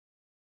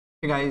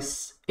Hey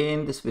guys,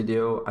 in this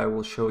video I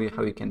will show you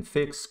how you can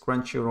fix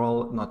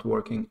Crunchyroll not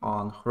working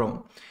on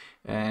Chrome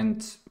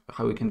and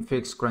how you can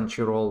fix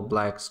Crunchyroll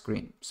black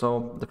screen.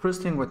 So the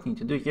first thing what you need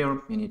to do here,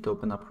 you need to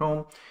open up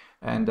Chrome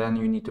and then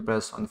you need to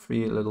press on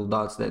three little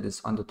dots that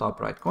is on the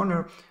top right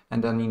corner,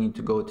 and then you need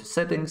to go to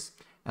settings,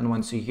 and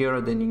once you're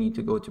here then you need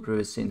to go to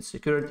privacy and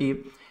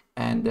security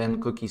and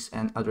then cookies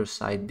and other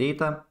site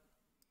data.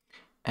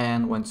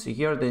 And once you're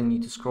here then you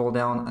need to scroll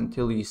down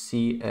until you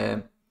see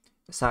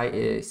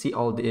see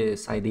all the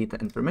site data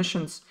and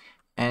permissions,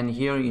 and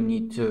here you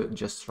need to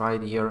just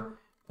write here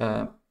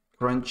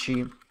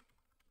Crunchyroll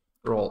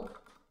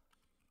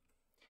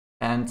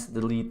and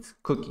delete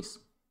cookies,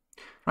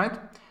 right?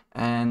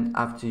 And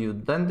after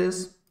you've done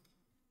this,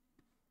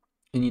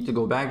 you need to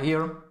go back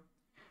here,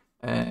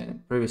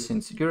 privacy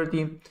and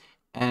security,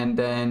 and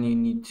then you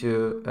need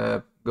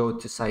to go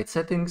to site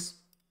settings,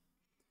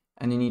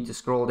 and you need to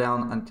scroll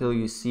down until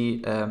you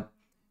see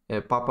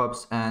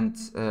pop-ups and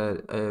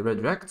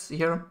redirects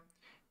here,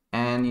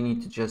 and you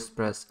need to just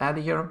press add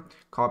here,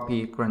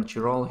 copy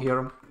Crunchyroll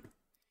here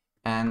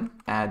and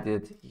add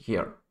it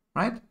here,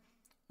 right?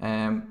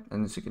 And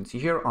as you can see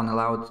here, on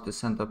allowed to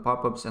send up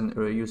pop-ups and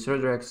use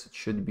redirects, it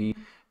should be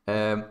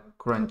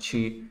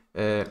Crunchyroll.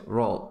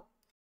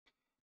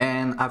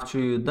 And after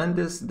you've done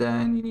this,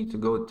 then you need to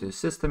go to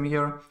system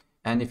here,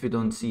 and if you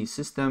don't see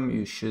system,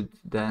 you should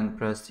then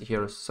press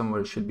here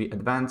somewhere, it should be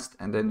advanced,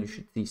 and then you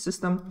should see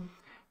system.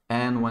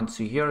 And once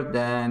you're here,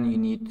 then you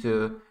need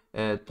to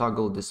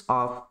toggle this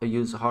off,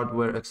 use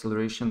hardware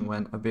acceleration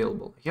when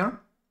available here,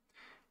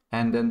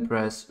 and then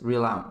press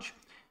relaunch.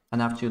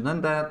 And after you've done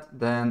that,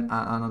 then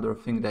another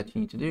thing that you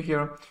need to do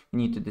here, you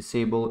need to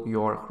disable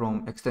your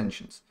Chrome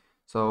extensions.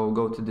 So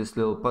go to this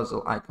little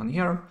puzzle icon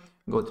here,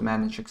 go to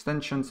manage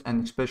extensions,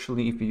 and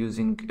especially if you're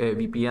using a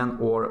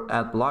VPN or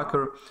ad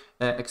blocker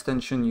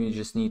extension, you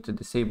just need to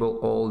disable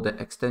all the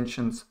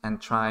extensions and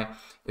try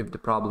if the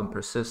problem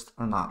persists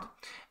or not.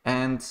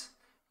 And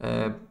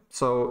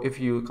so if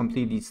you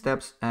complete these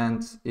steps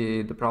and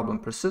the problem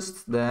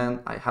persists,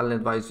 then I highly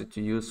advise you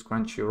to use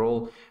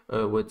Crunchyroll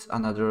with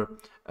another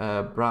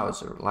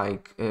browser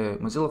like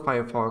Mozilla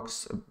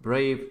Firefox,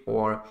 Brave,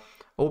 or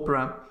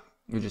Opera.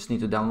 You just need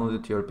to download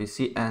it to your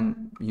PC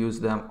and use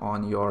them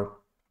on your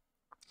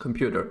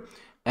computer.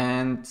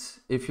 And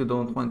if you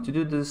don't want to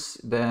do this,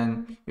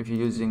 then if you're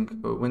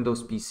using a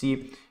Windows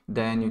PC,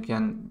 then you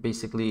can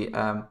basically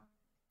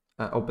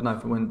open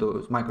up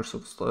Windows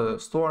Microsoft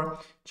Store,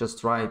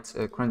 just write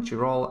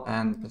Crunchyroll,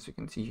 and as you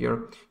can see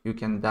here, you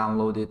can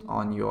download it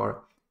on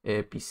your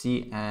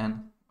PC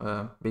and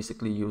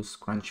basically use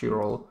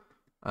Crunchyroll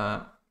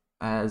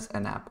as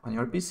an app on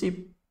your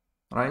PC,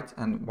 right?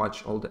 And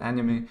watch all the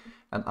anime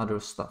and other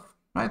stuff,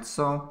 right?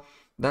 So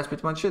that's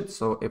pretty much it.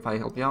 So if I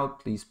help you out,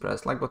 please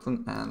press like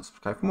button and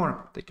subscribe for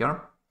more. Take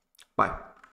care. Bye.